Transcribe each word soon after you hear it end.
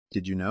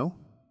Did you know?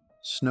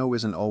 Snow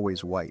isn't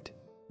always white.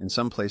 In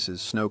some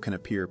places, snow can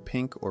appear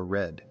pink or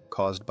red,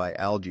 caused by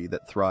algae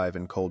that thrive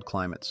in cold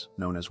climates,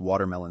 known as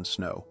watermelon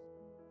snow.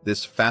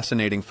 This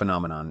fascinating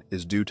phenomenon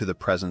is due to the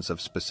presence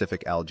of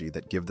specific algae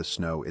that give the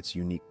snow its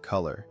unique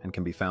color and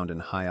can be found in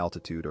high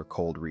altitude or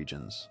cold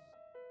regions.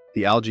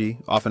 The algae,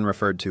 often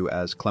referred to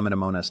as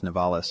Chlamydomonas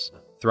nivalis,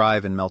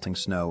 thrive in melting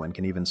snow and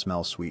can even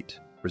smell sweet,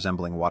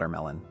 resembling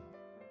watermelon.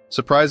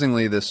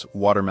 Surprisingly, this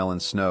watermelon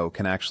snow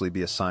can actually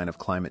be a sign of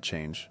climate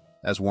change,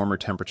 as warmer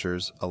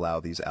temperatures allow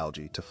these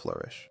algae to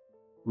flourish.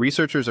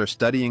 Researchers are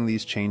studying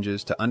these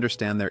changes to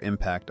understand their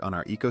impact on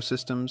our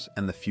ecosystems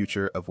and the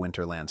future of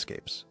winter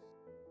landscapes.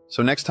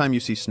 So next time you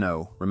see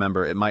snow,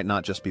 remember it might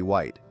not just be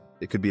white.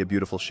 It could be a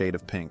beautiful shade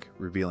of pink,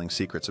 revealing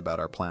secrets about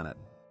our planet.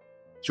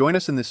 Join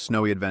us in this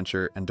snowy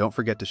adventure, and don't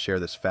forget to share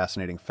this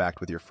fascinating fact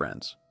with your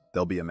friends.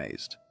 They'll be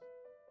amazed.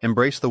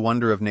 Embrace the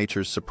wonder of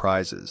nature's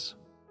surprises.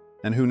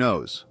 And who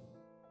knows?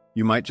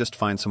 You might just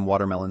find some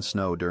watermelon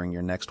snow during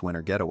your next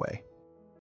winter getaway.